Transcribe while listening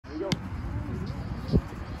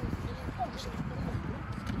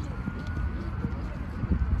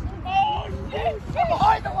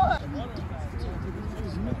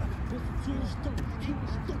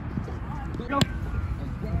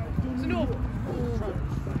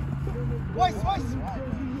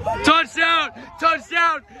Touchdown!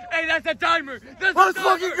 Touchdown! Hey, that's a timer! Let's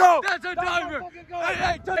fucking go! That's a timer!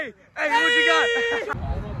 Hey, what you got?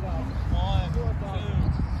 1, 2,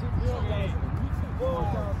 3,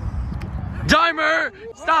 4. Timer!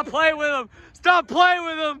 Stop playing with him! Stop playing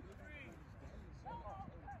with him!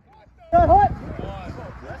 1,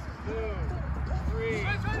 2, 3.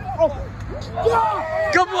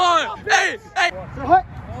 Come on! Hey! 1,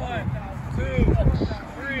 2,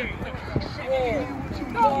 3, 4.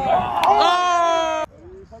 Oh!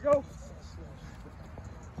 Go.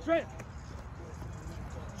 Straight.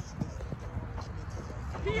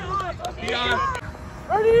 Beyond.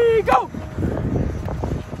 Ready, go!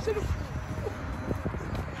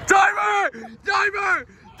 Timer! Timer!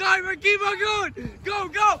 Timer! Keep on going! Go!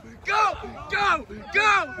 Go! Go! Go!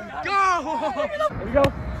 Go! Go! There we go.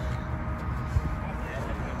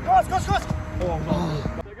 Cross! Oh, no.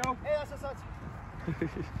 There we go. Hey, that's.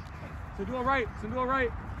 So do it right. There we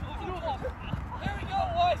go,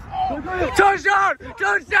 boys. Touchdown!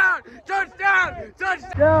 Touchdown! Touchdown!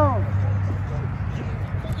 Touchdown! Down.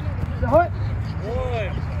 The hut. 1,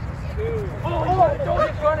 2. Don't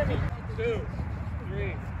in front of me. 2,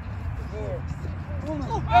 3, 4.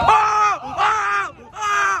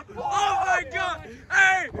 Oh my God!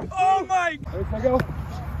 Hey! Oh my! There we go.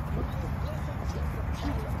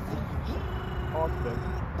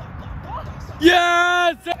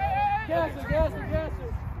 Yes! Gas it.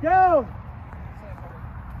 Go!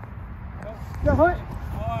 The hut.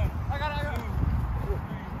 I got it.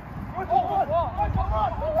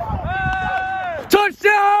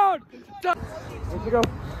 Touchdown! There we go.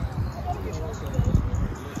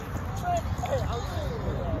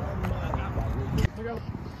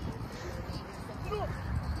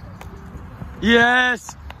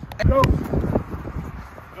 Yes! Go!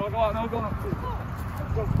 No, go on.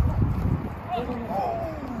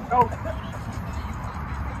 Go!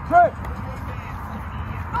 Good!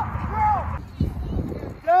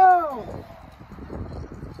 Go!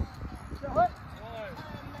 The hut.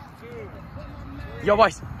 1, 2, Yo,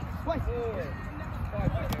 boys. 4, 5.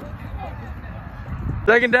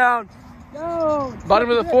 Second down. Go! Bottom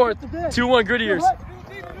of the fourth. 2-1 Griddiers. 2,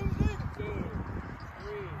 3,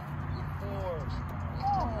 4.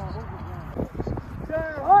 The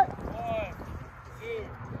hut. 1, 2,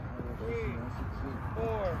 3,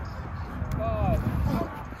 4, 5.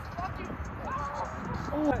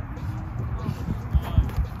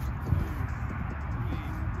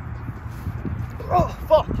 Oh,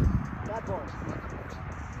 fuck! That ball.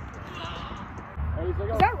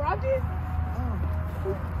 Is that Rocky?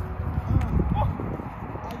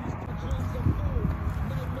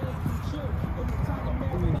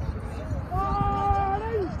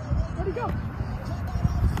 Where'd he go?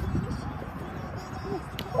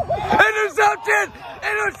 Interception!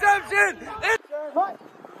 Interception! What?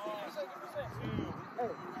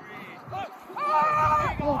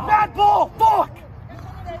 Bad ball! Fuck!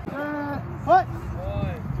 What?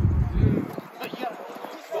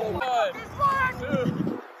 1, 2,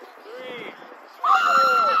 3,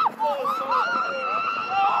 4.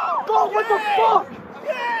 Go! What the fuck?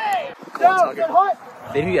 Down, get hot.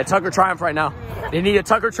 They need a Tucker Triumph right now. They need a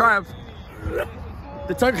Tucker Triumph.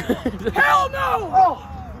 The Tucker. Hell no! Oh.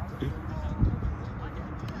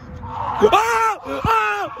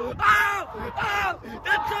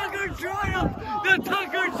 The Tucker Triumph! The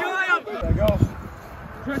Tucker Triumph! There we go.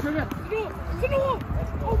 Try.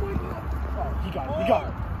 Oh my God. He got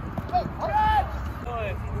it.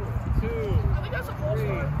 1, 2,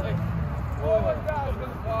 3, 4.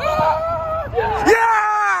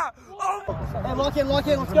 Yeah! Hey, lock in, let's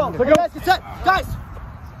go. Guys, get set. Guys!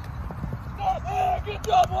 Good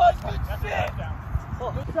job, boys. Good shit.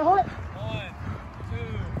 The hut. 1, 2,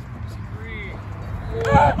 3,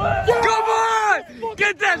 4. Come on!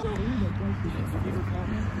 Get that!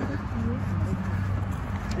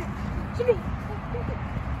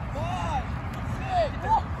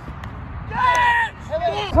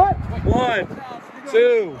 Hut. 1,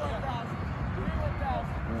 2.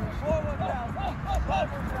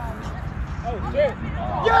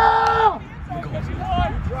 Yeah!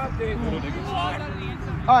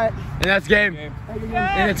 All right. And that's game.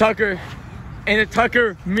 And the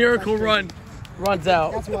Tucker miracle run runs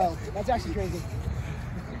out. That's wild. That's actually crazy.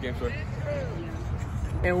 Game short.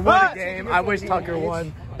 And what a game. I wish Tucker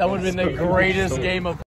won. That would have been the greatest game of